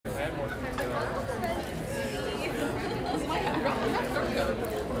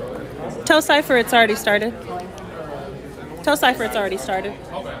Tell Cypher it's already started. Tell Cypher it's already started.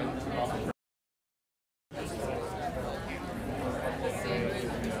 Okay.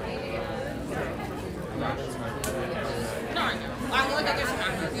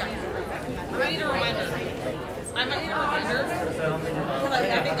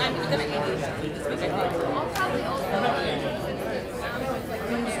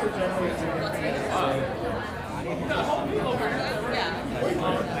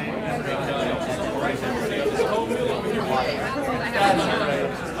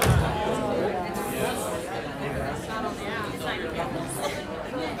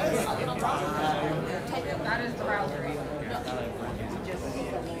 That is the browser.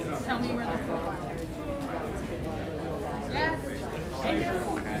 Tell me where they're from. Yes.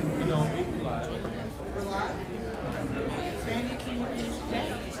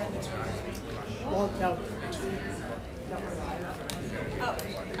 Well, no. Oh,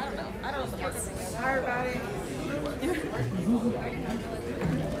 I don't know. I don't know. Hi, everybody.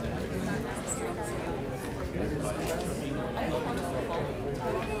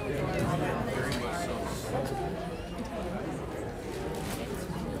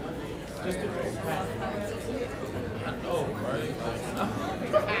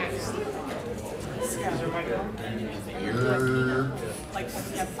 Like,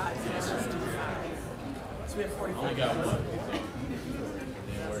 we have 5 minutes just to decide. So we have 45 I got one.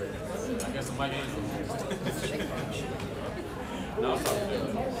 I guess somebody ain't. No, it's all good.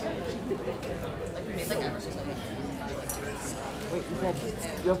 Wait,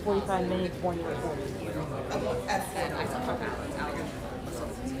 you have 45 minutes when you're recording.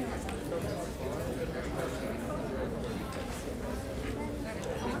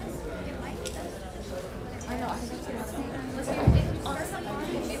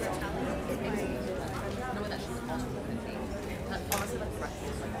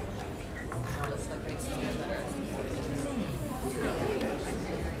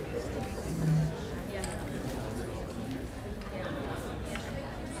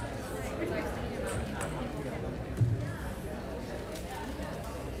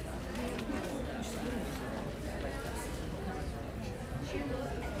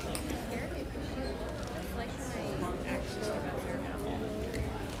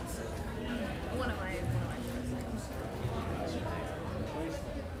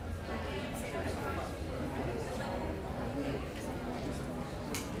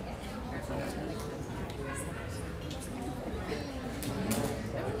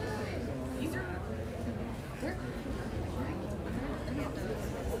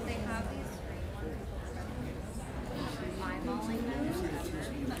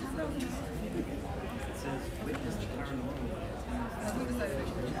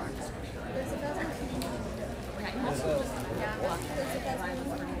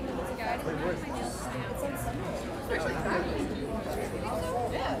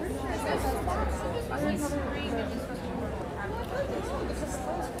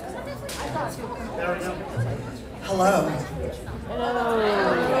 Hello. Hello.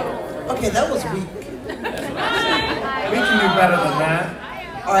 Okay, that was weak. We can do better than that.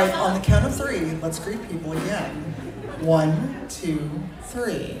 All right, on the count of 3, let's greet people again. 1, 2,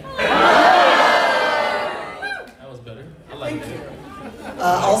 3. That was better. I like it.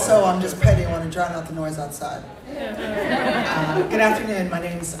 Also, I'm just petty. I want to drown out the noise outside. Good afternoon. My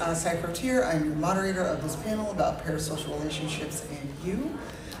name is Cypher here. I'm your moderator of this panel about parasocial relationships and you.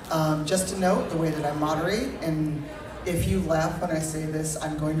 Just to note, the way that I moderate, and if you laugh when I say this,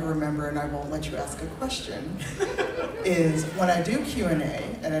 I'm going to remember and I won't let you ask a question, is when I do Q&A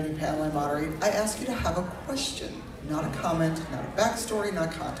at any panel I moderate, I ask you to have a question, not a comment, not a backstory,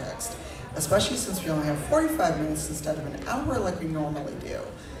 not context, especially since we only have 45 minutes instead of an hour like we normally do.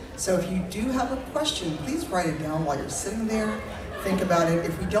 So if you do have a question, please write it down while you're sitting there. Think about it.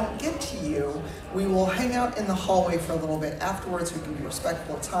 If we don't get to you, we will hang out in the hallway for a little bit afterwards. We can be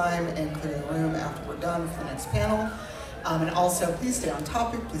respectful of time and clear the room after we're done for the next panel. And also, please stay on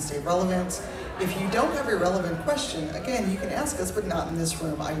topic, please stay relevant. If you don't have a relevant question, again, you can ask us, but not in this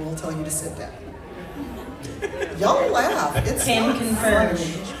room. I will tell you to sit down. Y'all laugh. It's Can confirm.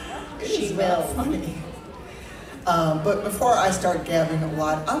 She will. Funny. But before I start gabbing a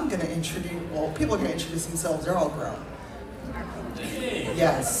lot, I'm going to introduce, well, people are going to introduce themselves. They're all grown.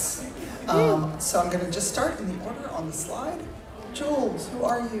 Yes. So I'm going to just start in the order on the slide. Jules, who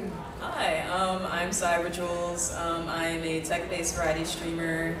are you? Hi, I'm CyberJoules. I'm a tech-based variety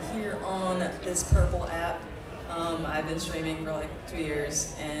streamer here on this purple app. I've been streaming for like 2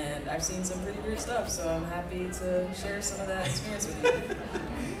 years, and I've seen some pretty weird stuff, so I'm happy to share some of that experience with you.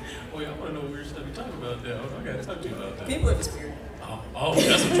 Wait, I want to know weird stuff you're talking about now. I got to talk to you about that. People are just weird. Oh, Oh,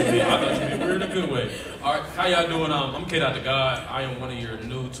 that's what you mean. I thought you meant weird in a good way. All right, how y'all doing? I'm KDotDaGawd. I am one of your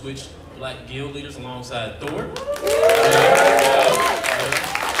new Twitch Black Guild leaders alongside Thor.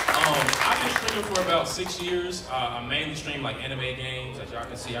 I've been streaming for about 6 years. I mainly stream like anime games. As y'all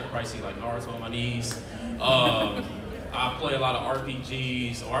can see, I can probably see like Naruto on my knees. I play a lot of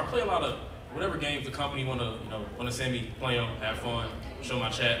RPGs, or I play a lot of whatever games the company wanna send me play them, have fun, show my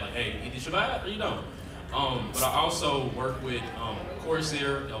chat like, hey, either you survive or you don't. But I also work with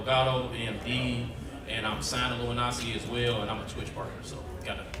Corsair, Elgato, AMD, and I'm signed to Luminosity as well, and I'm a Twitch partner, so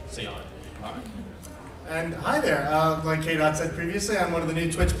gotta say all that. All right. And hi there. Like K-Dot said previously, I'm one of the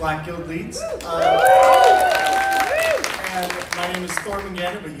new Twitch Black Guild leads. And my name is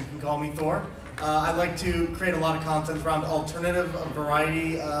Thormungandr, but you can call me Thor. I like to create a lot of content around alternative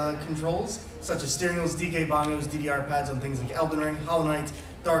variety controls, such as steering wheels, DK bongos, DDR pads on things like Elden Ring, Hollow Knight,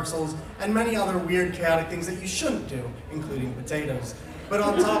 Dark Souls, and many other weird, chaotic things that you shouldn't do, including potatoes. But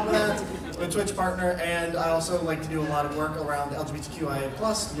on top of that, I'm a Twitch partner, and I also like to do a lot of work around LGBTQIA+,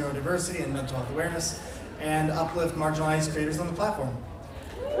 neurodiversity, and mental health awareness, and uplift marginalized creators on the platform.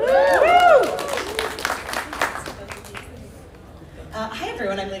 Hi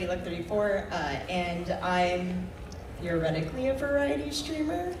everyone, I'm Lady Luck 34, and I'm theoretically a variety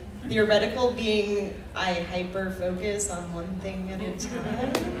streamer. Theoretical being I hyper-focus on one thing at a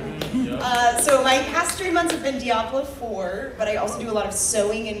time. So my past 3 months have been Diablo 4, but I also do a lot of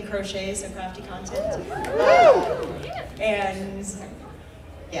sewing and crochet, so crafty content. And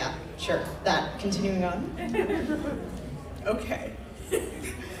yeah, sure, that, continuing on. Okay.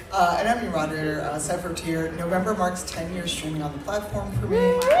 And I'm your moderator, CyberJoules. November marks 10 years streaming on the platform for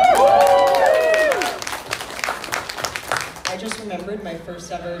me. I just remembered my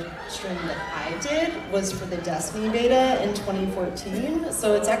first ever stream that I did was for the Destiny beta in 2014,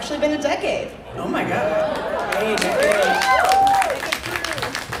 so it's actually been a decade. Oh my god. Hey,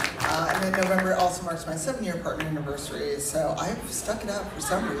 and then November also marks my 7-year partner anniversary, so I've stuck it out for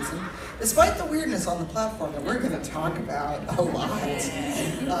some reason, despite the weirdness on the platform that we're going to talk about a lot.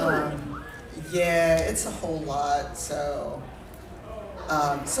 Yeah, it's a whole lot, so...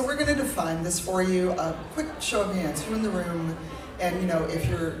 So we're going to define this for you. A quick show of hands, who in the room, and if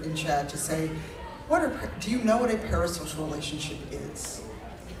you're in chat, just say, do you know what a parasocial relationship is?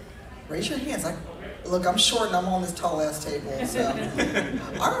 Raise your hands. Look, I'm short and I'm on this tall ass table, so.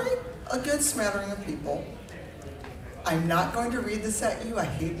 All right, a good smattering of people. I'm not going to read this at you. I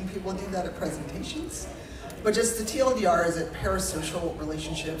hate when people do that at presentations. But just the TLDR is that parasocial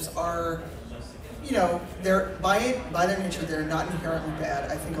relationships are, they're by their nature, they're not inherently bad.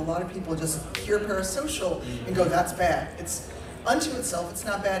 I think a lot of people just hear parasocial and go, that's bad. It's unto itself, it's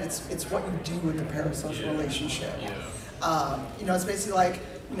not bad. It's what you do with the parasocial relationship. It's basically like,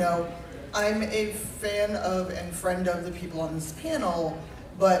 I'm a fan of and friend of the people on this panel,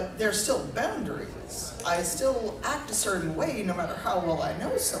 but there's still boundaries. I still act a certain way no matter how well I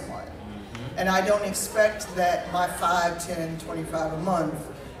know someone. And I don't expect that my 5, 10, 25 a month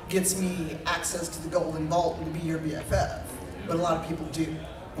gets me access to the golden vault and to be your BFF. But a lot of people do,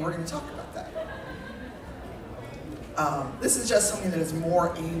 and we're going to talk about that. This is just something that is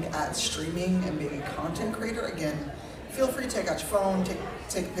more aimed at streaming and being a content creator. Again, feel free to take out your phone,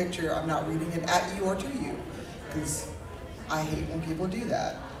 take a picture. I'm not reading it at you or to you, because I hate when people do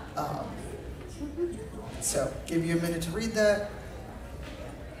that. So, give you a minute to read that.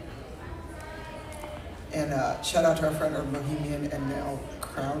 And shout out to our friend, our Bohemian and now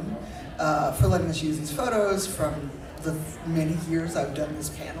Crown, for letting us use these photos from the many years I've done this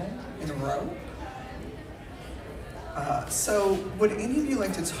panel in a row. So, would any of you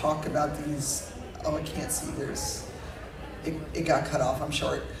like to talk about these? Oh, I can't see. It got cut off. I'm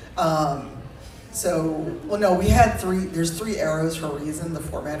short. Well, no, we had there's 3 arrows for a reason. The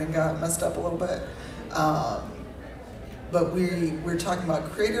formatting got messed up a little bit. But we're talking about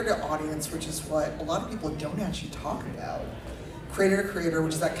creator to audience, which is what a lot of people don't actually talk about. Creator to creator,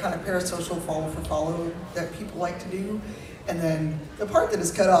 which is that kind of parasocial follow for follow that people like to do. And then the part that is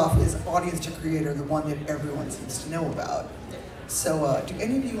cut off is audience to creator, the one that everyone seems to know about. So do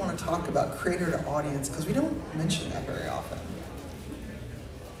any of you want to talk about creator to audience? Because we don't mention that very often.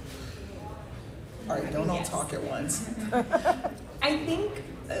 All right, don't all talk at once. I think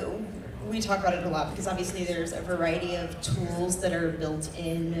we talk about it a lot because obviously there's a variety of tools that are built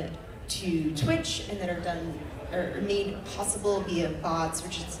in to Twitch and that are done or made possible via bots,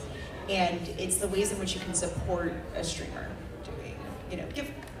 and it's the ways in which you can support a streamer doing,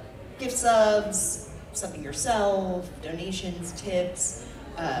 gift subs, subbing yourself, donations, tips,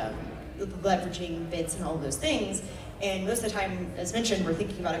 leveraging bits and all of those things. And most of the time, as mentioned, we're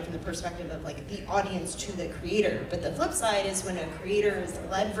thinking about it from the perspective of like the audience to the creator. But the flip side is when a creator is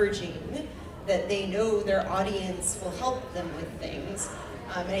leveraging that they know their audience will help them with things.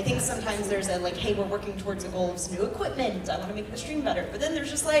 And I think sometimes there's a like, hey, we're working towards a goal of some new equipment. I want to make the stream better. But then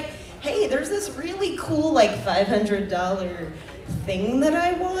there's just like, hey, there's this really cool like $500 thing that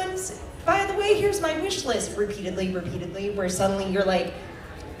I want. By the way, here's my wish list, repeatedly, where suddenly you're like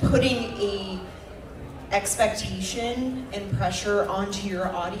putting a expectation and pressure onto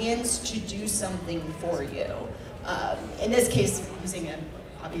your audience to do something for you. In this case, using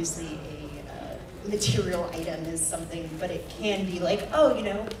obviously a material item is something, but it can be like, oh, you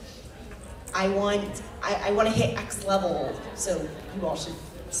know, I want to hit X level, so you all should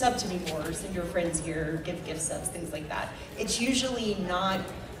sub to me more, send your friends here, give gift subs, things like that. It's usually not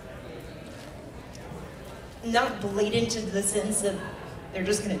blatant in the sense of they're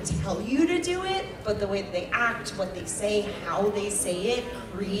just going to tell you to do it, but the way that they act, what they say, how they say it,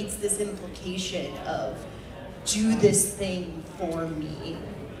 creates this implication of do this thing for me,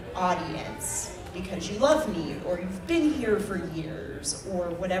 audience, because you love me, or you've been here for years, or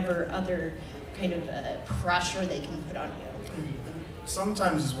whatever other kind of pressure they can put on you.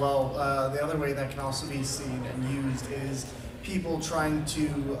 Sometimes as well, the other way that can also be seen and used is people trying to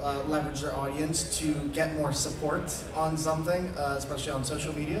leverage their audience to get more support on something, especially on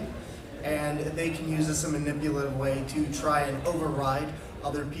social media. And they can use this in a manipulative way to try and override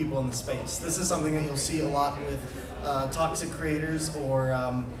other people in the space. This is something that you'll see a lot with toxic creators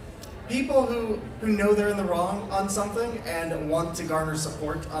or people who know they're in the wrong on something and want to garner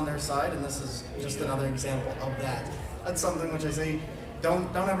support on their side, and this is just another example of that. That's something which I say, don't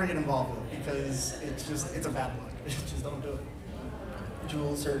ever get involved with, because it's a bad look. Just don't do it.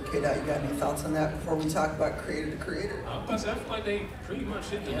 Jules or KDot, you got any thoughts on that before we talk about creator to creator? I feel like they pretty much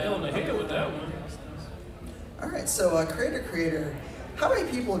hit the nail on the head with that one. All right, so creator to creator, how many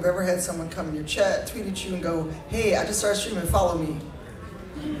people have ever had someone come in your chat, tweet at you and go, hey, I just started streaming, follow me?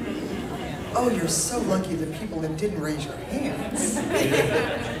 Oh, you're so lucky the people that didn't raise your hands.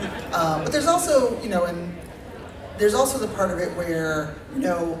 But there's also, you know, and there's also the part of it where, you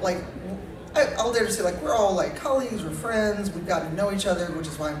know, like, I'll dare to say, like, we're all like colleagues, we're friends, we've gotten to know each other, which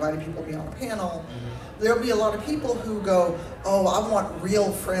is why I invited people to be on a panel. There'll be a lot of people who go, oh, I want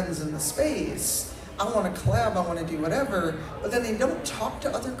real friends in the space. I want to collab, I want to do whatever, but then they don't talk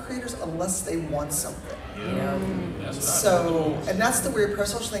to other creators unless they want something. So, and that's the weird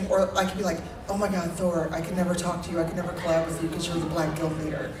parasocial thing, or I could be like, oh my God, Thor, I can never talk to you, I can never collab with you because you're the Black Guild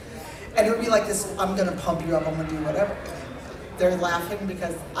leader. And it would be like this, I'm gonna pump you up, I'm gonna do whatever. They're laughing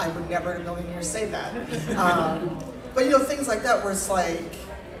because I would never in a million years say that. But you know, things like that where it's like,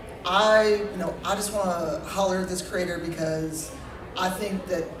 I just wanna holler at this creator because I think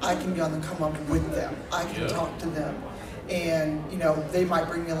that I can be on the come up with them. I can talk to them. And you know, they might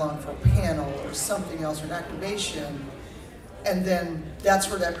bring me along for a panel or something else or an activation. And then that's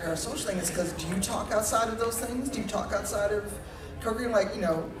where that parasocial thing is, because do you talk outside of those things? Do you talk outside of cooking? Like, you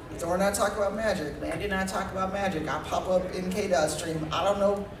know, Thor and I talk about magic, Mandy and I talk about magic. I pop up in KDot's stream. I don't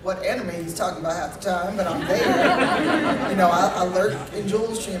know what anime he's talking about half the time, but I'm there. You know, I lurk in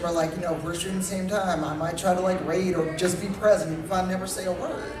Jules' stream, or like, you know, we're streaming at the same time. I might try to like raid or just be present if I never say a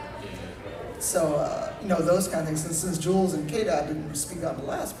word. So, you know, those kind of things. And since Jules and KDot didn't speak on the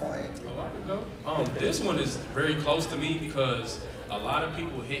last point. Oh, I can go. This one is very close to me because a lot of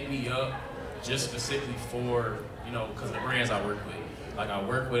people hit me up just specifically for, you know, because of the brands I work with. Like, I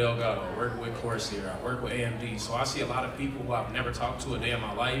work with Elgato, I work with Corsair, I work with AMD. So I see a lot of people who I've never talked to a day in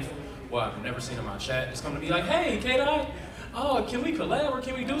my life, who I've never seen in my chat, just come to be like, hey, KDot, oh, can we collab or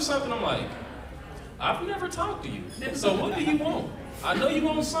can we do something? I'm like, I've never talked to you. So what do you want? I know you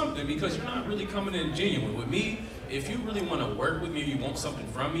want something because you're not really coming in genuine. With me, if you really want to work with me or you want something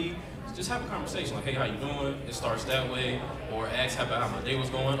from me, just have a conversation like, hey, how you doing? It starts that way. Or ask how my day was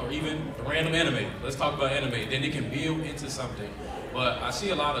going, or even the random anime. Let's talk about anime. Then it can build into something. But I see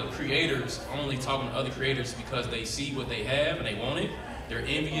a lot of creators only talking to other creators because they see what they have and they want it. They're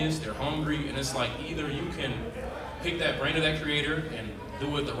envious, they're hungry, and it's like either you can pick that brain of that creator and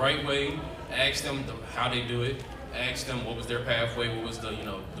do it the right way, ask them how they do it, ask them what was their pathway, what was the, you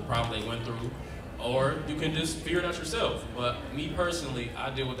know, the problem they went through, or you can just figure it out yourself. But me personally,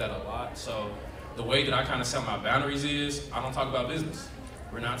 I deal with that a lot. So the way that I kind of set my boundaries is I don't talk about business.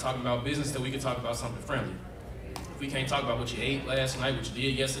 We're not talking about business till we can talk about something friendly. If we can't talk about what you ate last night, what you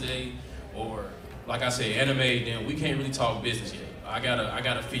did yesterday, or like I said, anime, then we can't really talk business yet. I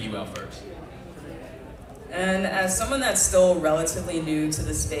gotta figure you out first. And as someone that's still relatively new to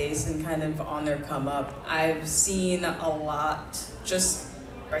the space and kind of on their come up, I've seen a lot just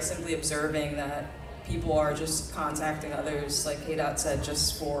by simply observing that people are just contacting others, like KDot said,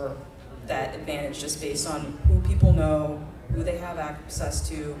 just for that advantage, just based on who people know, who they have access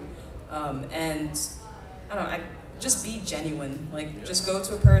to, and I don't know, just be genuine. Like, just go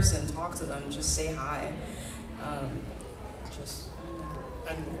to a person, talk to them, just say hi.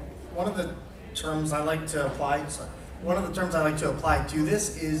 And one of the terms I like to apply, to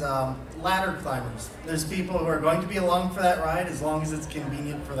this is ladder climbers. There's people who are going to be along for that ride as long as it's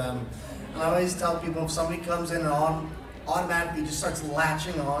convenient for them. And I always tell people, if somebody comes in and automatically just starts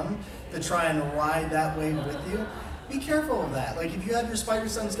latching on to try and ride that wave with you, be careful of that. Like, if you have your spider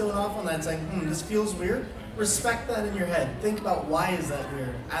sense going off on that saying, this feels weird, respect that in your head. Think about why is that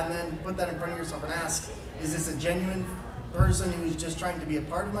weird, and then put that in front of yourself and ask, is this a genuine person who's just trying to be a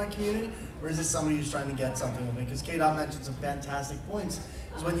part of my community, or is this somebody who's trying to get something with me? Because KDot mentioned some fantastic points,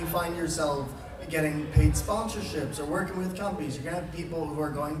 is when you find yourself getting paid sponsorships or working with companies, you're gonna have people who are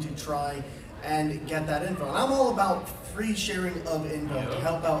going to try and get that info. And I'm all about free sharing of info to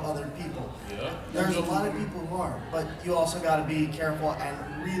help out other people. There's a lot of people who are, but you also gotta be careful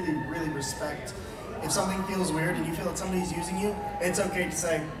and really, really respect. If something feels weird and you feel that somebody's using you, it's okay to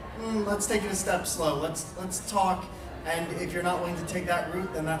say, let's take it a step slow, let's talk, and if you're not willing to take that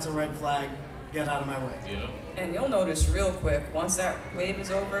route, then that's a red flag. Get out of my way. And you'll notice real quick, once that wave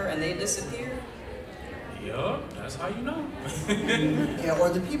is over and they disappear. That's how you know. Yeah, or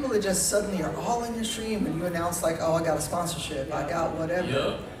the people that just suddenly are all in your stream and you announce like, oh, I got a sponsorship, I got whatever.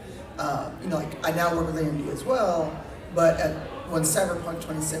 You know, like I now work with AMD as well, but when Cyberpunk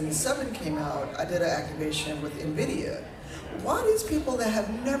 2077 came out, I did an activation with NVIDIA. Why these people that have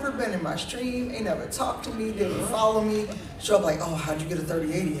never been in my stream, ain't never talked to me, didn't follow me, show up like, oh, how'd you get a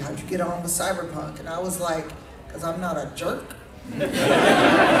 3080? How'd you get on with Cyberpunk? And I was like, because I'm not a jerk.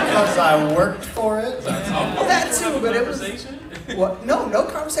 Because I worked for it. Well, that too, but it was no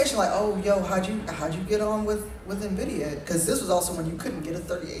conversation. Like, oh, yo, how'd you get on with NVIDIA? Because this was also when you couldn't get a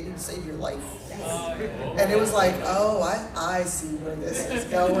 3080 to save your life, and it was like, oh, I see where this is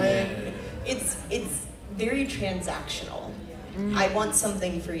going. It's very transactional. I want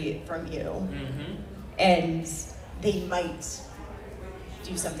something from you, and they might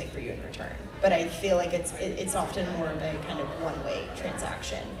do something for you in return. But I feel like it's often more of a kind of one-way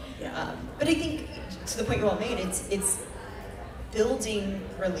transaction. But I think, to the point you all made, it's building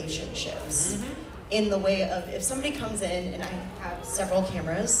relationships in the way of, if somebody comes in, and I have several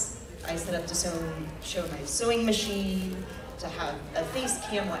cameras, I set up to show my sewing machine, to have a face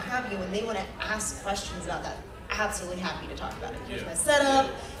cam, what have you, and they want to ask questions about that, absolutely happy to talk about it. Here's my setup.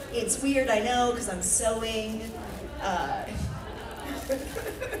 It's weird, I know, because I'm sewing.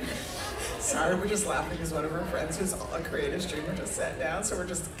 Sorry, we're just laughing because one of our friends who's a creative streamer just sat down, so we're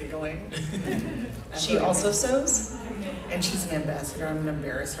just giggling. She also sews? And she's an ambassador. I'm gonna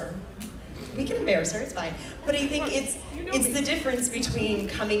embarrass her. We can embarrass her, it's fine. But I think it's the difference between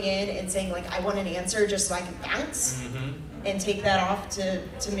coming in and saying, like, I want an answer just so I can bounce and take that off to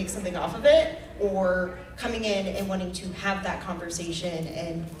make something off of it, or coming in and wanting to have that conversation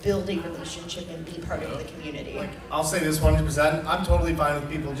and build a relationship and be part of the community. Like, I'll say this 100%, I'm totally fine with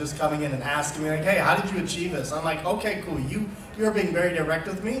people just coming in and asking me, like, hey, how did you achieve this? I'm like, okay, cool, you're being very direct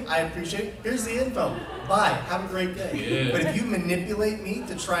with me, I appreciate it, here's the info, bye, have a great day. But if you manipulate me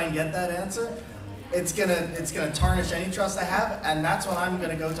to try and get that answer, it's gonna tarnish any trust I have, and that's when I'm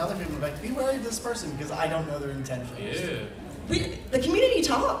gonna go to other people, like, be wary of this person, because I don't know their intentions. The community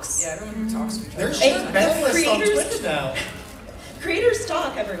talks. Yeah, everyone talks to each other. There's panelists on Twitch now. Creators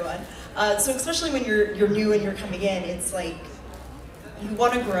talk, everyone. So especially when you're new and you're coming in, it's like, you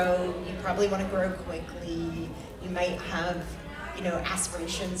want to grow, you probably want to grow quickly, you might have,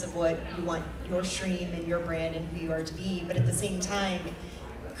 aspirations of what you want your stream and your brand and who you are to be, but at the same time,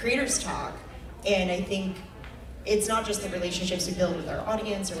 creators talk, and I think it's not just the relationships we build with our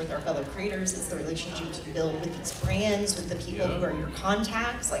audience or with our fellow creators, it's the relationships we build with these brands, with the people who are your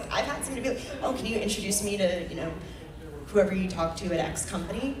contacts. Like, I've had somebody be like, oh, can you introduce me to, whoever you talk to at X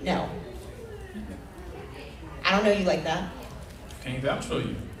company? No. I don't know you like that. Can't vouch for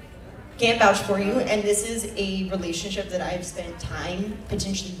you. Can't vouch for you, and this is a relationship that I've spent time,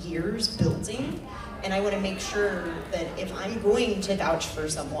 potentially years, building, and I want to make sure that if I'm going to vouch for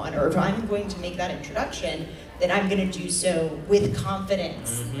someone, or if I'm going to make that introduction, that I'm going to do so with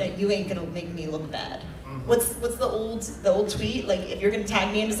confidence, that you ain't going to make me look bad. What's the old tweet? Like, if you're going to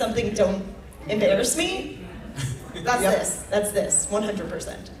tag me into something, don't embarrass me. That's this,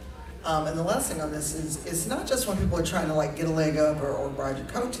 100%. And the last thing on this is, it's not just when people are trying to like get a leg up or ride your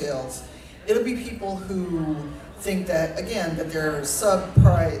coattails. It'll be people who think that, again, that sorry,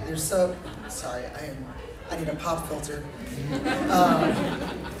 I need a pop filter.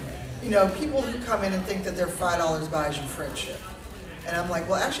 people who come in and think that their $5 buys you friendship. And I'm like,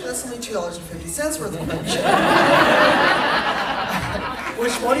 well, actually, that's only $2.50 worth of friendship.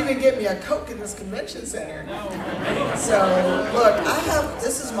 Which won't even get me a Coke in this convention center. So, look,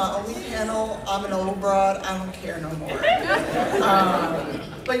 this is my only panel. I'm an old broad. I don't care no more.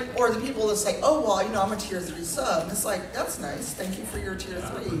 Or the people that say, oh, well, I'm a tier 3 sub. And it's like, that's nice. Thank you for your tier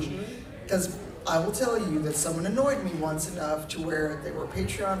 3. Because I will tell you that someone annoyed me once enough to where they were a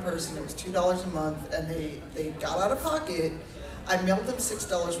Patreon person. It was $2 a month, and they got out of pocket. I mailed them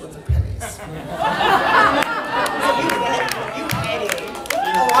 $6 worth of pennies. You petty.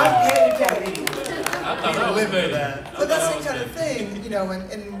 Oh, I'm petty. But that's the kind of thing,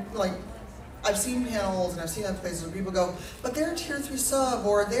 and like, I've seen panels and I've seen other places where people go, but they're a tier 3 sub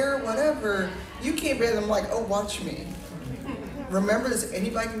or they're whatever. You can't ban them. Like, oh, watch me. Remember this,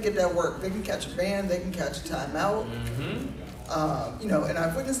 anybody can get that work. They can catch a ban, they can catch a timeout. And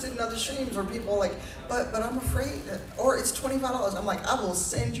I've witnessed it in other streams where people are like, but I'm afraid, or it's $25. I'm like, I will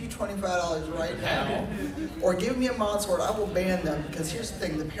send you $25 right now. Or give me a mod sword, I will ban them. Because here's the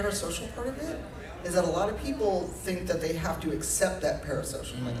thing, the parasocial part of it is that a lot of people think that they have to accept that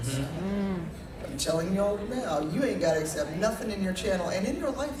parasocial lifestyle. I'm telling y'all now, you ain't got to accept nothing in your channel and in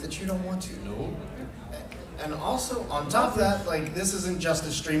your life that you don't want to. No. And also, on top of that, like, this isn't just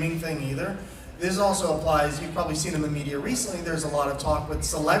a streaming thing either. This also applies, you've probably seen in the media recently, there's a lot of talk with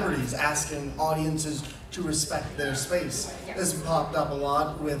celebrities asking audiences to respect their space. This popped up a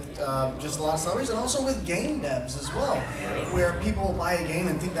lot with just a lot of celebrities, and also with game devs as well, where people buy a game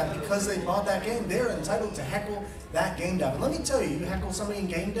and think that because they bought that game, they're entitled to heckle that game dev. And let me tell you, you heckle somebody in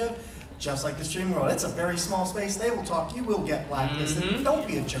game dev, just like the streaming world, it's a very small space, they will talk, you will get blacklisted. Don't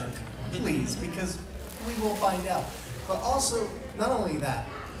be a jerk, please, because we will find out. But also, not only that,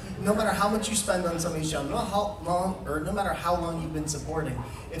 no matter how much you spend on somebody's channel, no matter how long you've been supporting,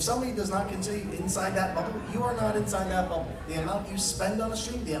 if somebody does not consider you inside that bubble, you are not inside that bubble. The amount you spend on a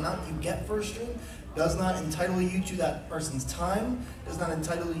stream, the amount you get for a stream, does not entitle you to that person's time, does not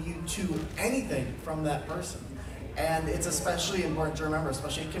entitle you to anything from that person. And it's especially important to remember,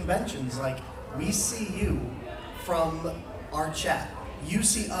 especially at conventions, like, we see you from our chat. You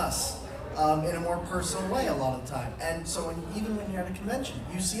see us. In a more personal way a lot of the time. And so even when you're at a convention,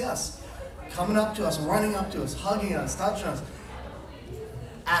 you see us coming up to us, running up to us, hugging us, touching us.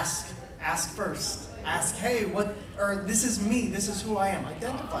 Ask first. Ask, hey, this is me, this is who I am.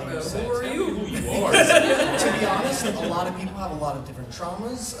 Identify yourself. Who are you? Who you are. To be honest, a lot of people have a lot of different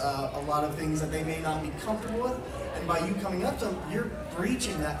traumas, a lot of things that they may not be comfortable with, and by you coming up to them, you're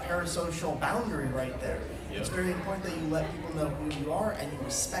breaching that parasocial boundary right there. It's very important that you let people know who you are and you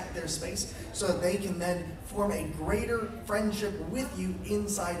respect their space so that they can then form a greater friendship with you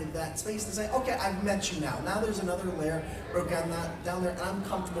inside of that space to say, okay, I've met you now. Now there's another layer broken down there and I'm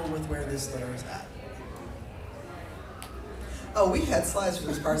comfortable with where this layer is at. Oh, we had slides for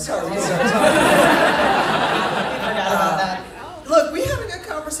this part. Sorry. We forgot about that. Look, we had a good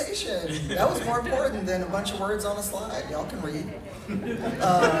conversation. That was more important than a bunch of words on a slide. Y'all can read.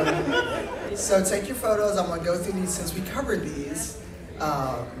 So take your photos. I'm going to go through these since we covered these.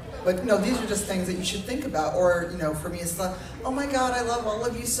 But these are just things that you should think about. Or, for me, it's like, oh my God, I love all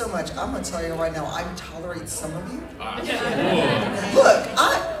of you so much. I'm going to tell you right now, I tolerate some of you. Look,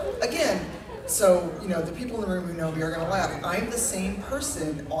 so, the people in the room who know me are going to laugh. I'm the same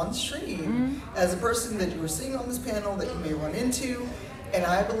person on stream as a person that you were seeing on this panel that you may run into, and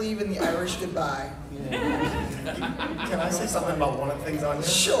I believe in the Irish goodbye. Can I say something about one of the things on here?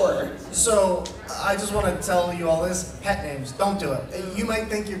 Sure. So, I just want to tell you all this. Pet names, don't do it. You might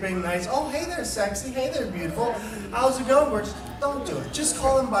think you're being nice. Oh, hey, they're sexy. Hey, they're beautiful. How's it going? Don't do it. Just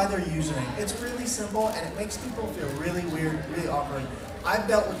call them by their username. It's really simple, and it makes people feel really weird, really awkward. I've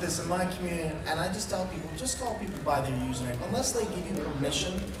dealt with this in my community, and I just tell people, just call people by their username. Unless they give you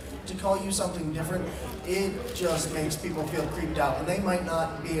permission to call you something different, it just makes people feel creeped out, and they might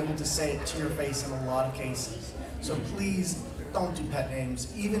not be able to say it to your face in a lot of cases. So please don't do pet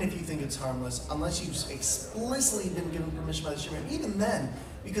names, even if you think it's harmless, unless you've explicitly been given permission by the streamer. Even then,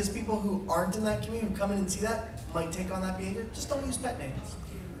 because people who aren't in that community, who come in and see that, might take on that behavior, just don't use pet names.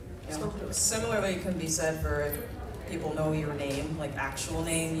 Similarly, it can be said for if people know your name, like actual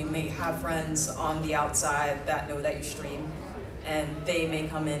name. You may have friends on the outside that know that you stream, and they may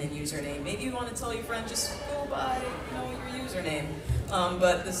come in and use your name. Maybe you want to tell your friend, just go by, your username.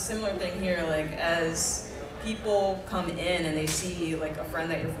 But the similar thing here, like as people come in and they see like a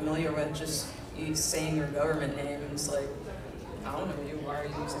friend that you're familiar with just you saying your government name, and it's like, I don't know you, why are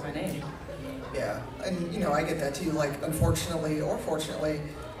you using my name? Yeah, and I get that too, like unfortunately or fortunately,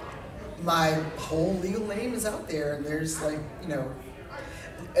 my whole legal name is out there, and there's like,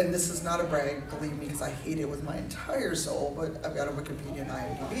 and this is not a brag, believe me, because I hate it with my entire soul, but I've got a Wikipedia and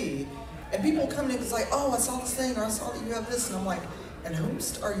IMDb, and people come in and it's like, oh, I saw this thing, or I saw that you have this, and I'm like, and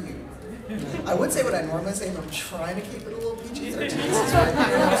whomst are you? I would say what I normally say, but I'm trying to keep it a little PG-13. Since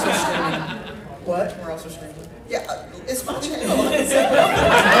we're also streaming. What? We're also streaming. Yeah, it's my channel. Your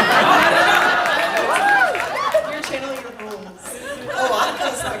channel, your rules. Oh, I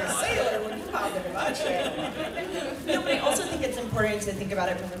cuss like a sailor when you pop into my channel. No, but I also think it's important to think about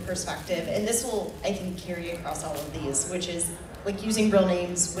it from a perspective, and this will, I think, carry across all of these, which is like using real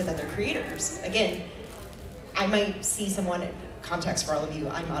names with other creators. Again, I might see someone, context for all of you,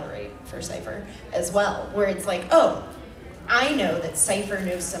 I moderate for Cypher as well, where it's like, oh, I know that Cypher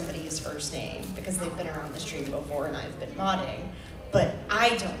knows somebody's first name because they've been around the stream before and I've been modding, but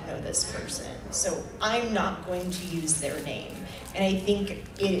I don't know this person, so I'm not going to use their name. And I think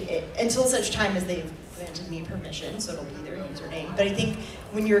until such time as they've granted me permission, so it'll be their username, but I think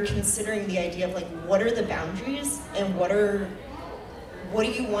when you're considering the idea of like, what are the boundaries and what do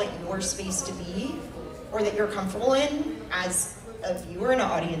you want your space to be, or that you're comfortable in as a viewer and an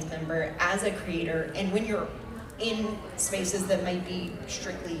audience member, as a creator, and when you're in spaces that might be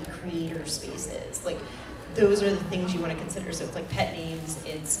strictly creator spaces, like those are the things you want to consider. So it's like pet names,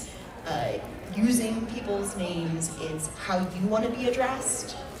 it's using people's names, it's how you want to be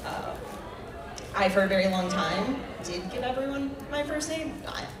addressed. I, for a very long time, did give everyone my first name.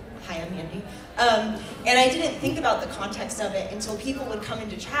 Hi, I'm Andy. And I didn't think about the context of it until people would come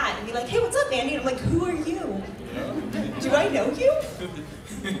into chat and be like, hey, what's up, Andy? And I'm like, who are you? Do I know you?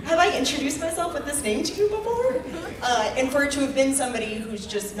 Have I introduced myself with this name to you before? And for it to have been somebody who's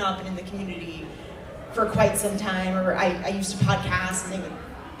just not been in the community for quite some time, or I used to podcast and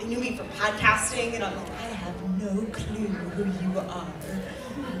they knew me from podcasting, and I'm like, I have no clue who you are.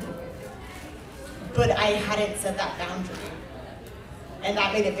 But I hadn't set that boundary. And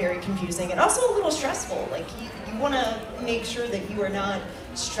that made it very confusing and also a little stressful. Like you want to make sure that you are not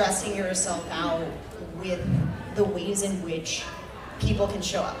stressing yourself out with the ways in which people can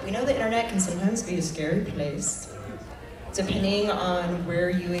show up. We know the internet can sometimes be a scary place. Depending on where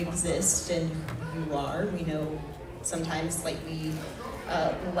you exist and who you are, we know sometimes slightly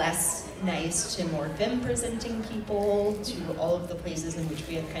less nice to more femme-presenting people, to all of the places in which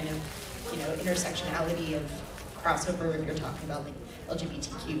we have kind of, intersectionality of crossover if you're talking about like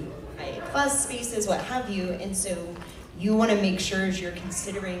LGBTQIA+ spaces, what have you. And so you want to make sure as you're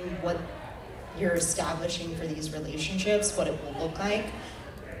considering what you're establishing for these relationships, what it will look like,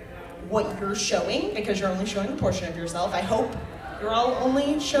 what you're showing, because you're only showing a portion of yourself. I hope you're all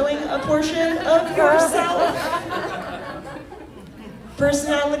only showing a portion of yourself.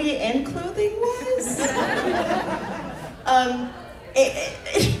 Personality and clothing wise.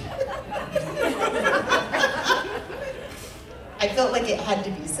 I felt like it had to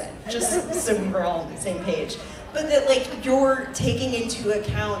be said, just so we were all on the same page. But that like you're taking into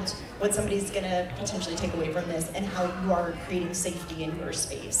account what somebody's gonna potentially take away from this and how you are creating safety in your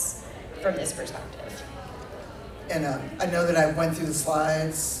space from this perspective. And I know that I went through the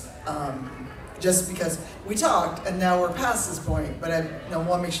slides just because we talked and now we're past this point, but I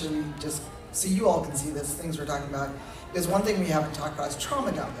want to make sure we just, so you all can see this, things we're talking about. There's one thing we haven't talked about is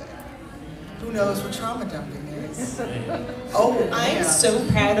trauma dumping. Who knows what trauma dumping is? Oh, I'm so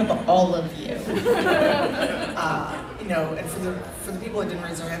proud of all of you. And for the people that didn't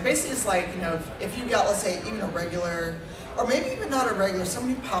raise their hand, basically it's like, if you got, let's say, even a regular, or maybe even not a regular,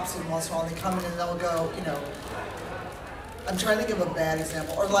 somebody pops in once in a while and they come in and they'll go, I'm trying to give a bad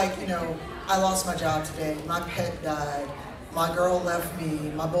example, or like, I lost my job today, my pet died, my girl left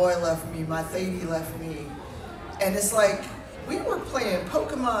me, my boy left me, my lady left me, and it's like, we were playing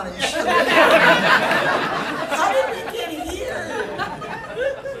Pokemon and shit. How did we get here?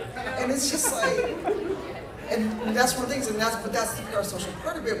 And it's just like, and that's one of the things, but that's the parasocial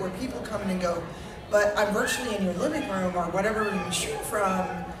part of it, where people come in and go, but I'm virtually in your living room or whatever you shoot from,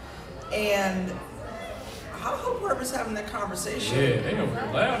 and how whoever's having that conversation. Yeah, they over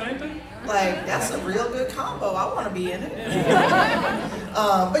here loud, ain't they? Like, that's a real good combo. I want to be in it.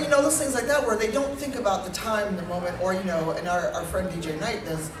 But those things like that where they don't think about the time, the moment, or and our friend DJ Knight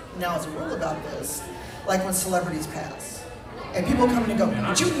does now as a rule about this, like when celebrities pass. And people come in and go,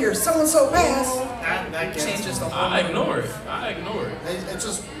 did you hear so-and-so pass? That changes the whole. I ignore it. It's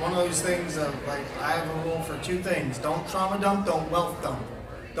just one of those things of like, I have a rule for two things. Don't trauma dump, don't wealth dump.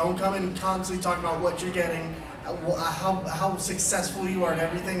 Don't come in constantly talking about what you're getting, how successful you are at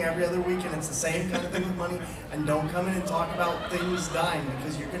everything every other week, and it's the same kind of thing with money. And don't come in and talk about things dying,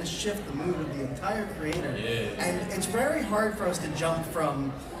 because you're going to shift the mood of the entire creator. Yeah. And it's very hard for us to jump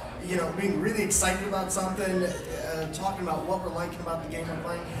from, being really excited about something, talking about what we're liking about the game we're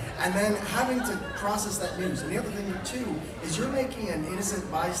playing, and then having to process that news. And the other thing too is you're making an innocent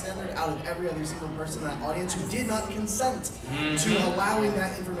bystander out of every other single person in that audience who did not consent to allowing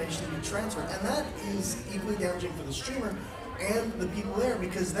that information to be transferred. And that is equally damaging for the streamer and the people there,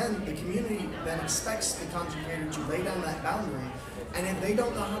 because then the community then expects the content creator to lay down that boundary, and if they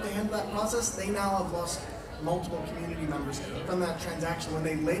don't know how to handle that process, they now have lost multiple community members from that transaction when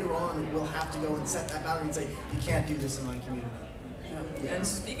they later on will have to go and set that boundary and say, you can't do this in my community. Yeah. And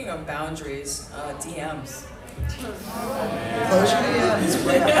speaking of boundaries, DMs. Close your DMs. Oh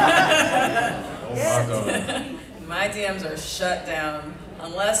my God. My DMs are shut down.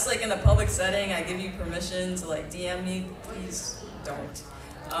 Unless, like, in a public setting, I give you permission to, like, DM me, please don't.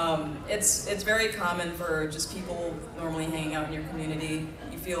 It's very common for just people normally hanging out in your community.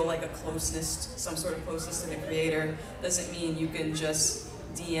 You feel like a closeness, some sort of closeness to the creator. Doesn't mean you can just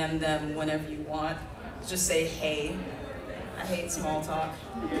DM them whenever you want. Just say, hey. I hate small talk.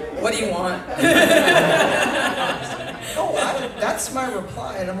 What do you want? That's my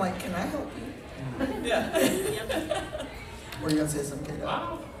reply, and I'm like, can I help you? Yeah. Were you gonna say something,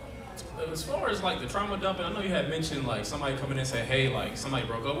 KDotDaGawd? As far as like the trauma dumping, I know you had mentioned like somebody coming in and say, hey, like somebody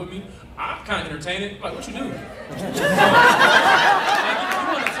broke up with me. I kind of entertain it. Like, what you do? Like, if you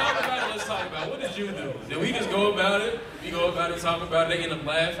want to talk about it, let's talk about it. What did you do? Then we just go about it. We go about it, talk about it. They end up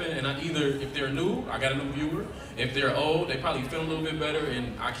laughing, and if they're new, I got a new viewer. If they're old, they probably feel a little bit better,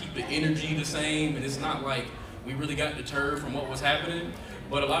 and I keep the energy the same, and it's not like we really got deterred from what was happening.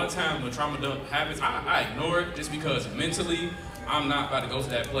 But a lot of times when trauma dump happens, I ignore it just because mentally I'm not about to go to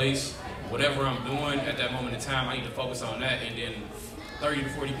that place. Whatever I'm doing at that moment in time, I need to focus on that, and then 30 to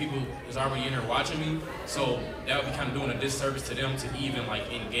 40 people is already in there watching me, so that would be kind of doing a disservice to them to even like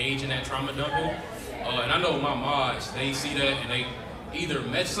engage in that trauma dumping. And I know my mods, they see that and they either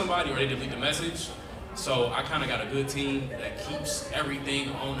message somebody or they delete the message. So I kind of got a good team that keeps everything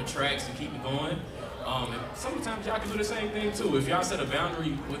on the tracks and keep it going. And sometimes y'all can do the same thing too. If y'all set a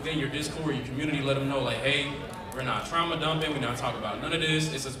boundary within your Discord, your community, let them know like, hey, we're not trauma dumping, we're not talking about none of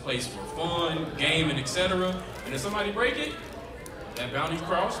this. It's a place for fun, gaming, etc. And if somebody break it, that boundary's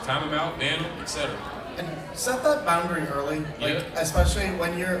crossed, time them out, ban them, etc. And set that boundary early, like especially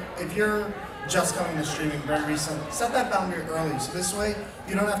if you're just coming to streaming very recent, set that boundary early. So this way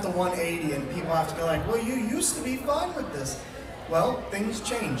you don't have to 180 and people have to go like, well, you used to be fine with this. Well, things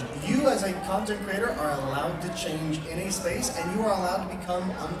change. You as a content creator are allowed to change in a space, and you are allowed to become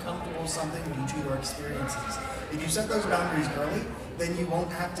uncomfortable with something due to your experiences. If you set those boundaries early, then you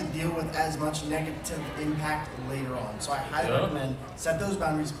won't have to deal with as much negative impact later on. So I highly recommend set those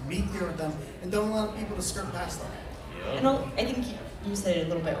boundaries, be clear with them, and don't allow people to skirt past them. And I think you said it a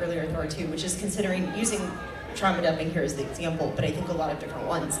little bit earlier, Thor, too, which is considering using trauma dumping here as the example, but I think a lot of different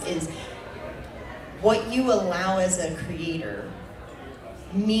ones, is what you allow as a creator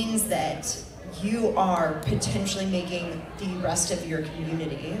means that you are potentially making the rest of your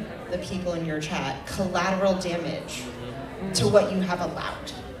community, the people in your chat, collateral damage to what you have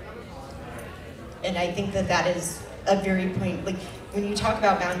allowed. And I think that that is a very point, like when you talk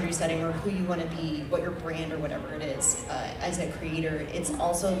about boundary setting or who you want to be, what your brand or whatever it is as a creator, it's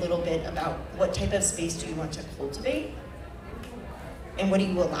also a little bit about what type of space do you want to cultivate and what do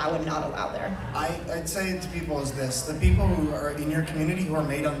you allow and not allow there? I'd say to people is this: the people who are in your community who are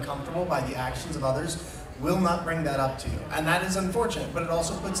made uncomfortable by the actions of others will not bring that up to you. And that is unfortunate, but it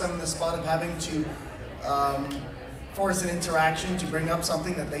also puts them in the spot of having to force an interaction to bring up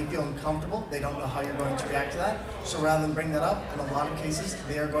something that they feel uncomfortable. They don't know how you're going to react to that. So rather than bring that up, in a lot of cases,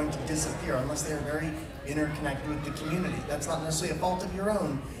 they are going to disappear unless they are very interconnected with the community. That's not necessarily a fault of your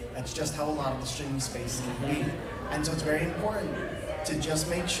own. That's just how a lot of the streaming space can be. And so it's very important to just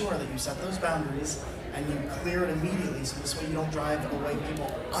make sure that you set those boundaries and you clear it immediately, so this way you don't drive away people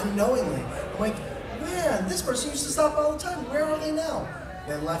unknowingly. I'm like, man, this person used to stop all the time. Where are they now?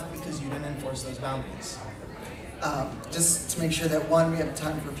 They left because you didn't enforce those boundaries. Just to make sure that, one, we have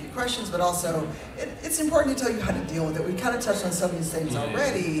time for a few questions, but also it's important to tell you how to deal with it. We kind of touched on some of these things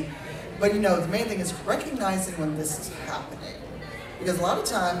already, but the main thing is recognizing when this is happening. Because a lot of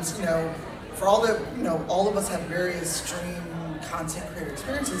times, for all that, all of us have various stream content creator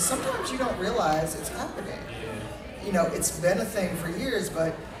experiences, sometimes you don't realize it's happening. It's been a thing for years,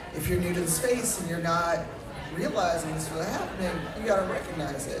 but if you're new to the space and you're not realizing it's really happening, you gotta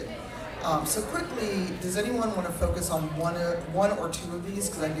recognize it. So quickly, does anyone want to focus on one or two of these?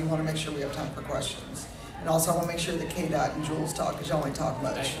 Because I do want to make sure we have time for questions. And also I want to make sure that KDot and Jules talk, because y'all only talk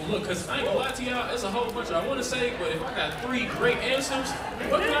much. Hey, look, because I ain't gonna lie to y'all, there's a whole bunch I want to say, but if I got 3 great answers,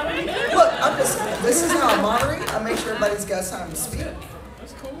 what can I do? Look, I'm just saying, this is how I moderate. I make sure everybody's got time to speak.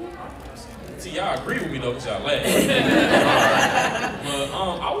 That's cool. See, y'all agree with me though, because y'all laugh. But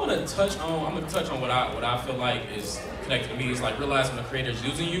I want to touch on. I'm gonna touch on what I feel like is connected to me. Is like realizing the creator's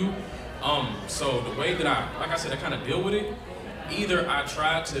using you. So the way that I said, I kind of deal with it. Either I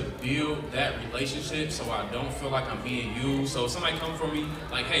try to build that relationship so I don't feel like I'm being used. So if somebody comes for me,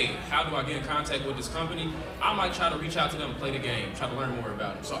 like, hey, how do I get in contact with this company? I might try to reach out to them and play the game, try to learn more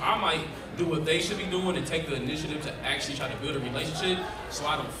about them. So I might do what they should be doing and take the initiative to actually try to build a relationship so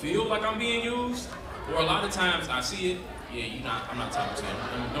I don't feel like I'm being used. Or a lot of times I see it, yeah, I'm not talking to them.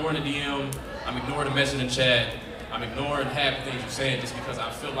 I'm ignoring the DM, I'm ignoring the message in the chat, I'm ignoring half the things you're saying just because I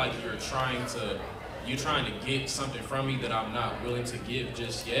feel like you're trying to get something from me that I'm not willing to give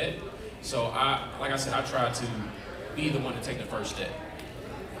just yet. So like I said, I try to be the one to take the first step.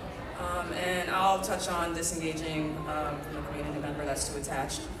 And I'll touch on disengaging from a community member that's too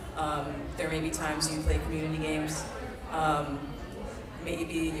attached. There may be times you play community games.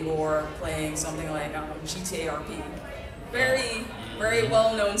 Maybe you're playing something like GTA RP. Very, very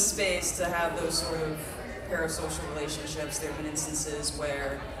well-known space to have those sort of parasocial relationships. There have been instances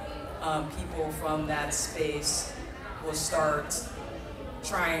where people from that space will start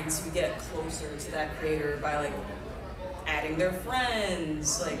trying to get closer to that creator by like adding their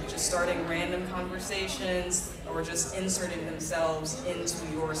friends, like just starting random conversations, or just inserting themselves into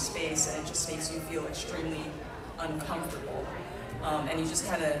your space, and it just makes you feel extremely uncomfortable. And you just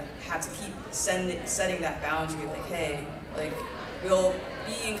kind of have to keep setting that boundary, like, hey, like, we'll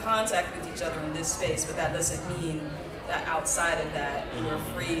be in contact with each other in this space, but that doesn't mean that outside of that, you're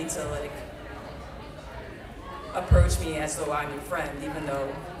free to like approach me as though I'm your friend, even though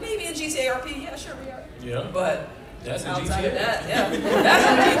maybe in GTA RP, yeah, sure we are. Yeah. But that's outside GTA. of that, yeah, that's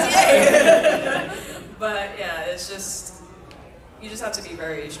in GTA. But yeah, it's just, you just have to be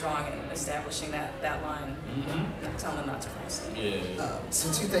very strong in establishing that line. And telling them not to cross it. Yeah.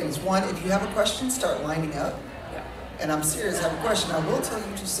 So two things. One, if you have a question, start lining up. Yeah. And I'm serious, I have a question, I will tell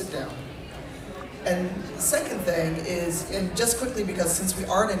you to sit down. And the second thing is, and just quickly, because since we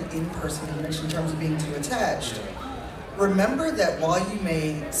aren't an in-person convention in terms of being too attached, remember that while you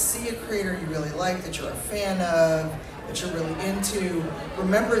may see a creator you really like, that you're a fan of, that you're really into,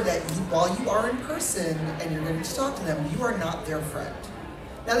 remember that while you are in person and you're getting to talk to them, you are not their friend.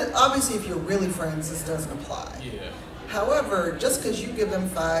 Now, obviously, if you're really friends, this doesn't apply. Yeah. However, just because you give them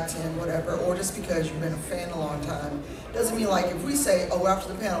 5, 10, whatever, or just because you've been a fan a long time, doesn't mean like if we say, oh,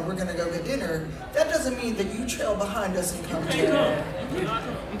 after the panel, we're gonna go get dinner, that doesn't mean that you trail behind us and come to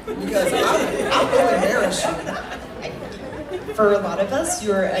because I'll go embarrass you. For a lot of us,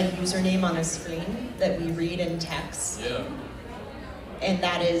 you're a username on a screen that we read in text. Yeah. And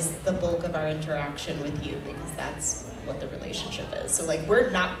that is the bulk of our interaction with you, because that's what the relationship is. So like, we're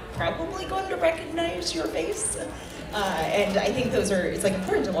not probably going to recognize your face. And I think it's like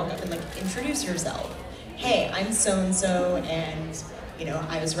important to walk up and like introduce yourself. Hey, I'm so-and-so, and you know,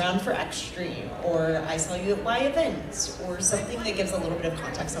 I was around for X stream, or I saw you at Y events, or something that gives a little bit of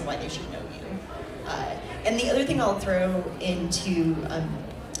context on why they should know you. And the other thing I'll throw into,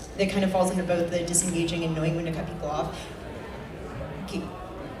 that kind of falls into both the disengaging and knowing when to cut people off,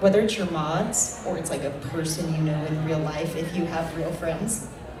 whether it's your mods, or it's like a person you know in real life, if you have real friends,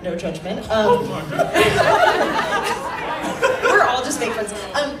 no judgment. We're all just fake friends.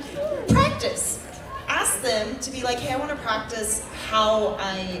 Practice. Ask them to be like, hey, I want to practice how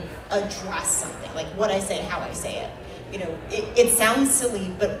I address something, like what I say, how I say it. You know, it sounds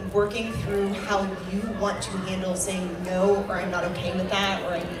silly, but working through how you want to handle saying no, or I'm not okay with that,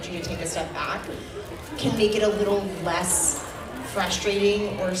 or I need you to take a step back, can make it a little less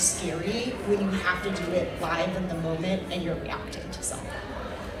frustrating or scary when you have to do it live in the moment and you're reacting to something.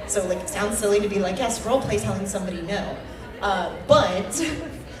 So like, it sounds silly to be like, yes, role play telling somebody no, but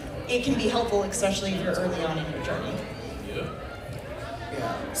it can be helpful, especially if you're early on in your journey.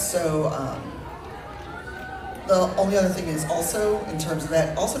 Yeah, so the only other thing is also, in terms of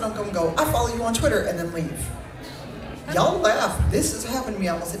that, also don't come and go, I follow you on Twitter, and then leave. Y'all laugh. This has happened to me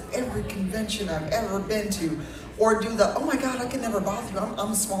almost at every convention I've ever been to. Or do the, oh my God, I can never bother you.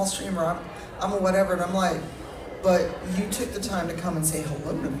 I'm a small streamer, I'm a whatever. And I'm like, but you took the time to come and say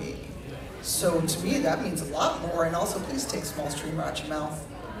hello to me. So to me, that means a lot more. And also, please take small streamer out your mouth.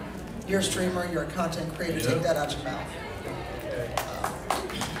 You're a streamer, you're a content creator, take that out your mouth.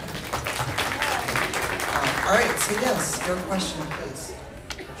 All right, so yes, your question, please.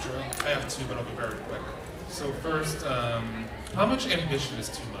 Sure. I have two, but I'll be very quick. So first, how much ambition is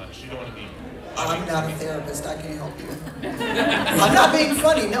too much? You don't want to be... I'm not a therapist, I can't help you. I'm not being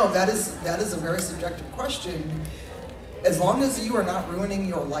funny, no, that is a very subjective question. As long as you are not ruining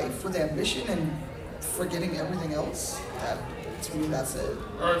your life with ambition and forgetting everything else. To me, that's it.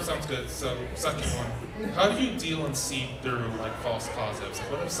 Alright, sounds good. So, second one. How do you deal and see through like false positives?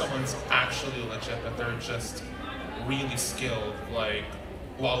 Like, what if someone's actually legit, but they're just really skilled, like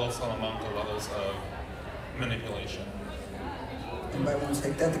Lalo Salamanca levels of manipulation? Anybody want to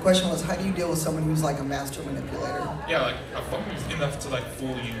take that? The question was, how do you deal with someone who's like a master manipulator? Yeah, like enough to like fool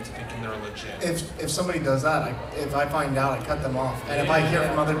you into thinking they're legit. If somebody does that, if I find out, I cut them off. And if I hear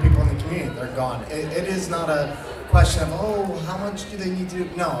from other people in the community, they're gone. It is not a question of, oh, how much do they need to do?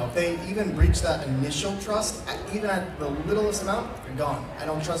 No, if they even breach that initial trust, even at the littlest amount, they're gone. I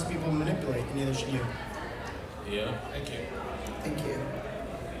don't trust people who manipulate, and neither should you. Yeah. Thank you. Thank you.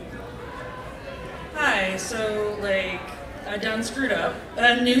 Hi, so like I done screwed up,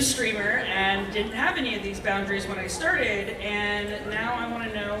 a new streamer, and didn't have any of these boundaries when I started, and now I want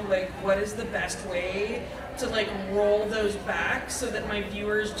to know like what is the best way to like roll those back so that my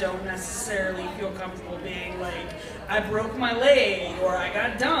viewers don't necessarily feel comfortable being like, I broke my leg or I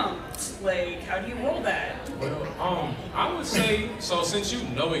got dumped. Like, how do you roll that? Well, I would say, so since you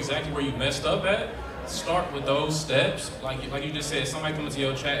know exactly where you messed up at, start with those steps. Like you just said, somebody come into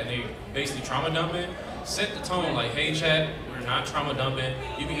your chat and they basically trauma dumping. Set the tone like, hey chat, we're not trauma dumping.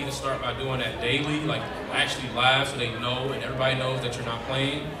 You can either start by doing that daily, like actually live so they know and everybody knows that you're not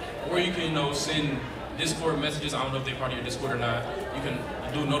playing. Or you can, send Discord messages. I don't know if they're part of your Discord or not. You can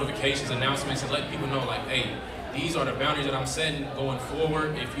do notifications, announcements, and let people know like, hey, these are the boundaries that I'm setting going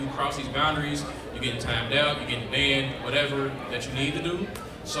forward. If you cross these boundaries, you're getting timed out, you're getting banned, whatever that you need to do.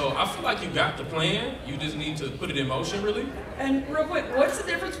 So I feel like you got the plan. You just need to put it in motion, really. And real quick, what's the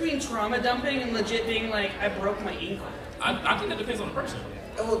difference between trauma dumping and legit being like, I broke my ankle? I think that depends on the person.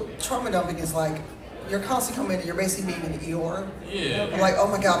 Well, trauma dumping is like, you're constantly coming in, you're basically being an Eeyore. Yeah. You're like, oh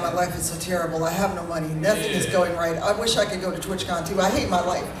my God, my life is so terrible. I have no money. Nothing is going right. I wish I could go to TwitchCon too. I hate my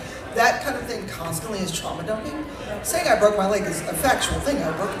life. That kind of thing constantly is trauma dumping. Saying I broke my leg is a factual thing.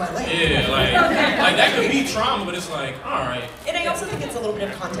 I broke my leg. Yeah, like that could be trauma, but it's like, all right. And I also think it's a little bit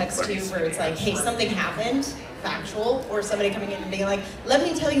of context too, where it's like, hey, something happened, factual, or somebody coming in and being like, let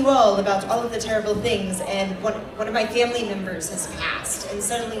me tell you all about all of the terrible things, and one of my family members has passed, and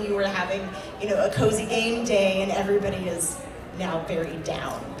suddenly you were having, a cozy game day, and everybody is now very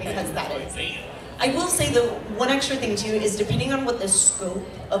down because that is. I will say the one extra thing too is depending on what the scope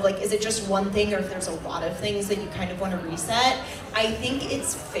of like, is it just one thing or if there's a lot of things that you kind of want to reset, I think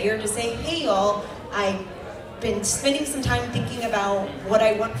it's fair to say, hey y'all, I've been spending some time thinking about what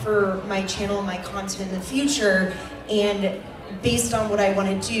I want for my channel and my content in the future, and based on what I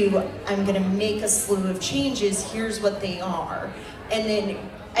want to do, I'm going to make a slew of changes, here's what they are. And then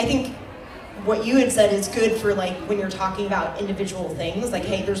I think what you had said is good for like when you're talking about individual things, like,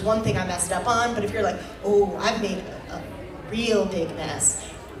 hey, there's one thing I messed up on, but if you're like, oh, I've made a real big mess,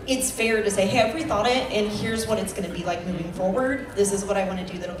 it's fair to say, hey, I've rethought it, and here's what it's going to be like moving forward. This is what I want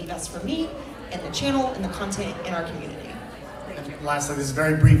to do that'll be best for me and the channel and the content in our community. And lastly, this is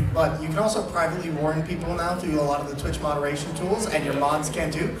very brief, but you can also privately warn people now through a lot of the Twitch moderation tools, and your mods can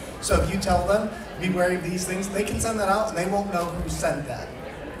too. So if you tell them, be wary of these things, they can send that out and they won't know who sent that.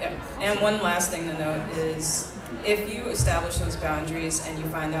 Yeah. And one last thing to note is, if you establish those boundaries and you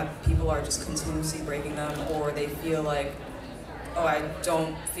find that people are just continuously breaking them, or they feel like, oh, I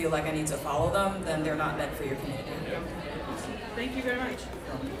don't feel like I need to follow them, then they're not meant for your community. Thank you very much.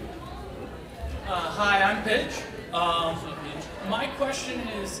 Hi, I'm Pitch. My question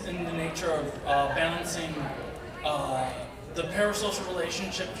is in the nature of balancing the parasocial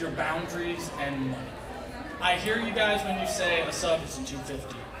relationship, your boundaries, and money. I hear you guys when you say a sub is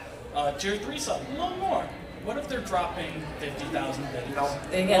 $250. Tier 3 sub, a little more. What if they're dropping 50,000 bits? No,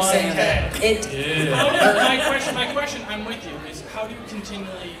 they can't say that. My question, I'm with you, is how do you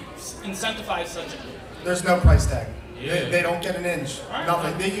continually incentivize such a... There's no price tag. Yeah. They don't get an inch.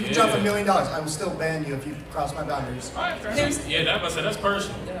 Nothing. You can jump $1 million. I will still ban you if you cross my boundaries. That's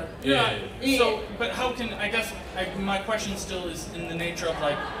personal. Yeah. So, but how can, I guess, my question still is in the nature of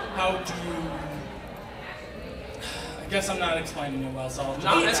like, how do you... I guess I'm not explaining it well, so I'll just...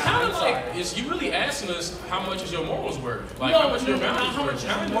 No, it's kind of like, you really asking us how much is your morals worth? Like, no, how much no, your boundaries how worth? much is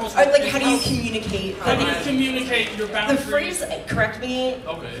your morals Or worth? like, how do you communicate? How do you communicate your boundaries? The phrase, correct me,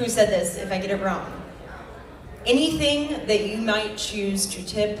 who said this if I get it wrong. Anything that you might choose to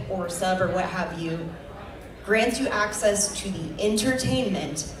tip or sub or what have you grants you access to the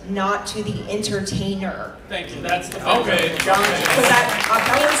entertainment, not to the entertainer. Thank you. That's the okay. Was the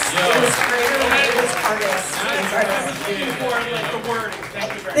wording.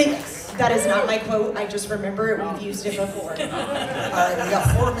 Thank you very much. That is not my quote. I just remember it. We've used it before. All right, we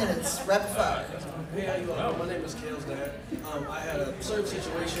got 4 minutes. Rapid fire. Hey, how you are? My name is Kale's dad. I had a certain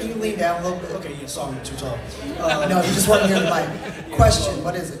situation. Can you lean down a little bit? Okay, yeah, sorry, I'm too tall. No, you just want to hear the mic. Question,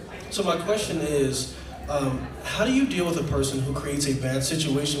 what is it? So my question is, how do you deal with a person who creates a bad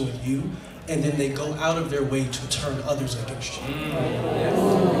situation with you, and then they go out of their way to turn others against you?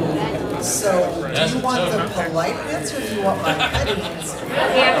 So, do you want the polite answer, or do you want my petty answer?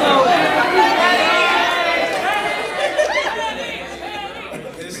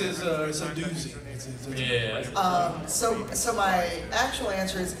 This is it's a doozy. So my actual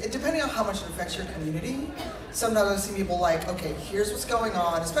answer is, depending on how much it affects your community, sometimes I've seen people like, okay, here's what's going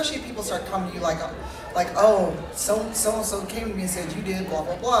on, especially if people start coming to you like oh, so-and-so came to me and said you did blah,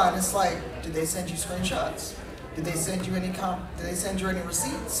 blah, blah, and it's like, did they send you screenshots? Did they send you any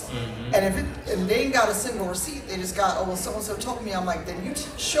receipts? Mm-hmm. And if they ain't got a single receipt, they just got, oh, well, so-and-so told me, I'm like, then you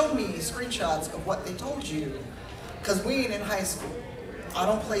show me screenshots of what they told you, because we ain't in high school. I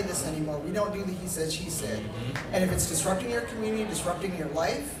don't play this anymore. We don't do the he said, she said. Mm-hmm. And if it's disrupting your community, disrupting your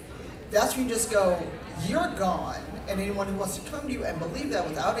life, that's when you just go, you're gone. And anyone who wants to come to you and believe that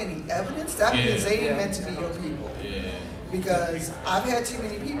without any evidence, that means they ain't meant to be your people. Yeah. Because I've had too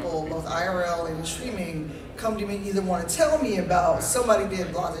many people, both IRL and streaming, come to me either want to tell me about somebody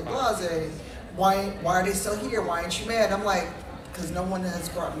did blase blase, why are they still here? Why aren't you mad? I'm like, because no one has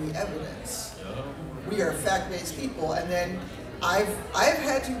brought me evidence. We are fact-based people. And then I've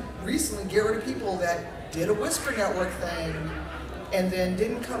had to recently get rid of people that did a Whisper Network thing and then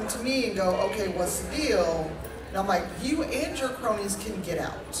didn't come to me and go, okay, what's the deal? And I'm like, you and your cronies can get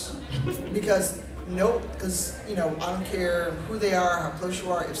out. Because I don't care who they are, how close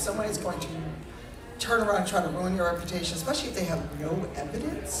you are, if somebody's going to turn around and try to ruin your reputation, especially if they have no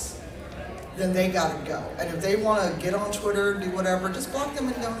evidence, then they gotta go. And if they wanna get on Twitter, do whatever, just block them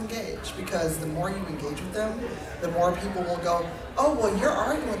and don't engage. Because the more you engage with them, the more people will go, oh, well, you're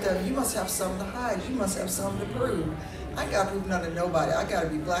arguing with them, you must have something to hide, you must have something to prove. I ain't gotta prove nothing to nobody. I gotta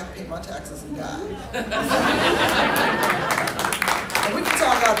be black, pay my taxes, and die. And we can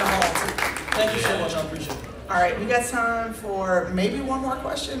talk out in the hall, too. Thank you so much, I appreciate it. All right, we got time for maybe one more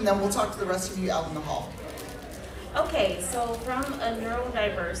question, then we'll talk to the rest of you out in the hall. Okay, so from a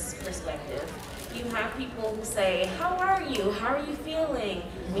neurodiverse perspective, you have people who say, how are you? How are you feeling?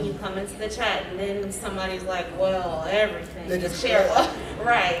 When you come into the chat, and then somebody's like, well, everything. They just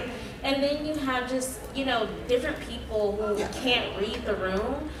right. And then you have just, different people who can't read the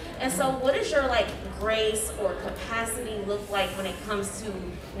room. And so what does your grace or capacity look like when it comes to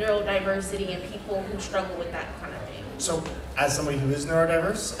neurodiversity and people who struggle with that kind of thing? So as somebody who is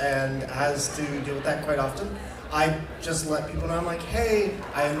neurodiverse and has to deal with that quite often, I just let people know, I'm like, hey,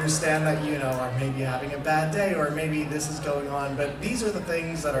 I understand that you are maybe having a bad day or maybe this is going on, but these are the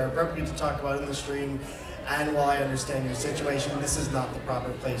things that are appropriate to talk about in the stream. And while I understand your situation, this is not the proper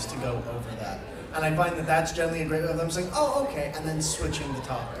place to go over that. And I find that that's generally a great way of them saying, oh, okay, and then switching the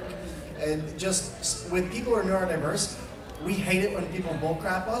topic. And just with people who are neurodiverse, we hate it when people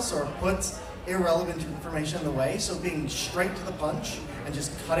bullcrap us or put irrelevant information in the way. So being straight to the punch and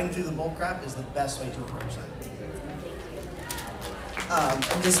just cutting through the bullcrap is the best way to approach that.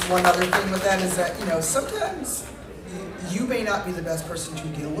 And just one other thing with that is that, sometimes you may not be the best person to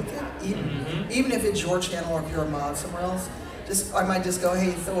deal with it, even if it's your channel or if you're a mod somewhere else. I might just go,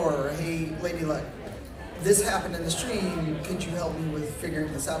 hey Thor, or hey Lady Luck, this happened in the stream, could you help me with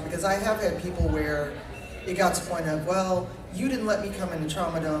figuring this out? Because I have had people where it got to the point of, well, you didn't let me come in and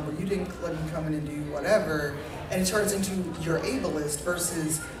trauma dump, or you didn't let me come in and do whatever, and it turns into you're ableist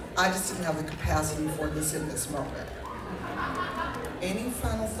versus I just didn't have the capacity for this in this moment. Any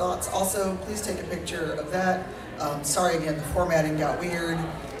final thoughts? Also, please take a picture of that. Sorry again, the formatting got weird,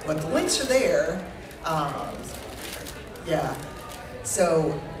 but the links are there. Yeah.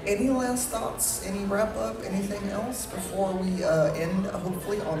 So, any last thoughts? Any wrap up? Anything else before we end,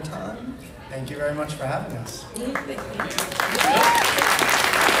 hopefully on time? Thank you very much for having us. But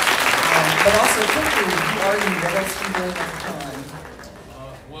also, quickly, who are you? What else are you doing at the time?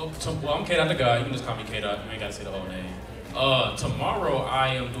 Well, I'm KDotDaGawd. You can just call me KDot. You ain't got to say the whole name. Tomorrow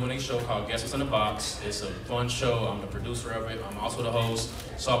I am doing a show called Guess What's in the Box. It's a fun show. I'm the producer of it. I'm also the host.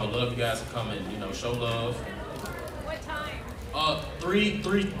 So I would love you guys to come and, show love. What time?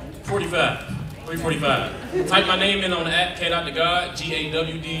 3:45. 3:45. Type my name in on the app, KDotDaGawd,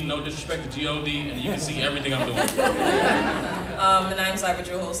 G-A-W-D, no disrespect to G-O-D, and you can see everything I'm doing. And I'm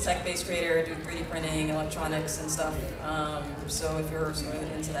CyberJoules, tech-based creator. I do 3D printing, electronics, and stuff. So if you're sort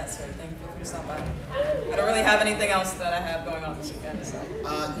of into that sort of thing, feel free to stop by. I don't really have anything else that I have going on this weekend. So.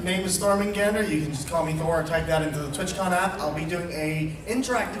 Name is Thormungandr. You can just call me Thor or type that into the TwitchCon app. I'll be doing an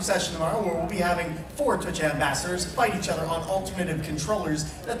interactive session tomorrow where we'll be having 4 Twitch ambassadors fight each other on alternative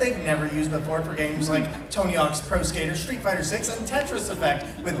controllers that they've never used before for for games like Tony Hawk's Pro Skater, Street Fighter 6, and Tetris Effect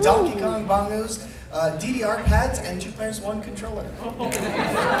with Donkey Kong bongos, DDR pads, and 2 players, 1 controller.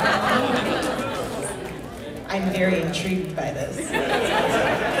 I'm very intrigued by this.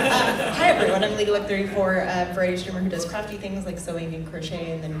 Hi everyone, I'm LegalUp34, a variety streamer who does crafty things like sewing and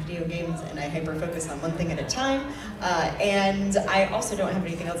crochet and then video games, and I hyper-focus on one thing at a time. And I also don't have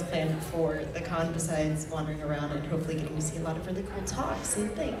anything else planned for the con besides wandering around and hopefully getting to see a lot of really cool talks and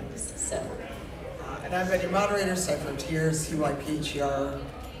things, so. And I've been your moderator, Cypher Tears,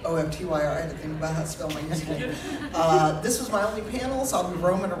 CYPHER-OFTYR. I had to think about how to spell my username. This was my only panel, so I'll be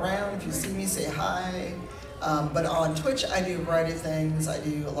roaming around. If you see me, say hi. But on Twitch, I do a variety of things. I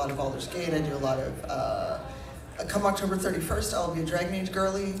do a lot of Baldur's Gate. I do a lot of, come October 31st, I'll be a Dragon Age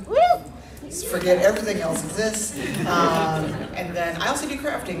girly. Woo! Forget everything else exists. And then I also do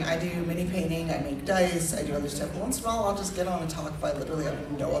crafting. I do mini painting, I make dice, I do other stuff. Once in a while, I'll just get on and talk if I literally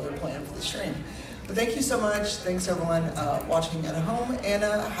have no other plan for the stream. But thank you so much. Thanks everyone watching at home, and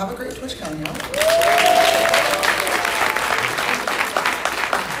have a great TwitchCon, y'all.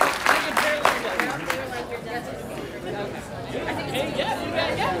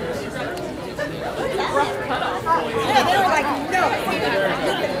 Yeah, they were like, no,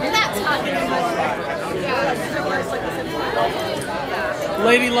 you're not talking about.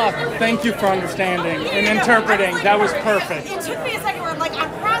 Lady Luck, thank you for understanding and interpreting. That was perfect. It took me a second where I'm like,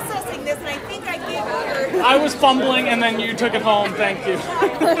 I'm processing this, and I think I give her. I was fumbling and then you took it home. Thank you.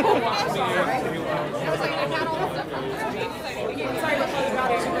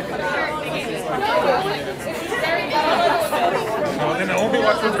 Oh, then I only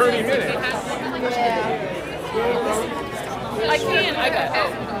watch for 30 minutes. I can't. I got. Oh,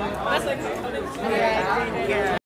 that's like.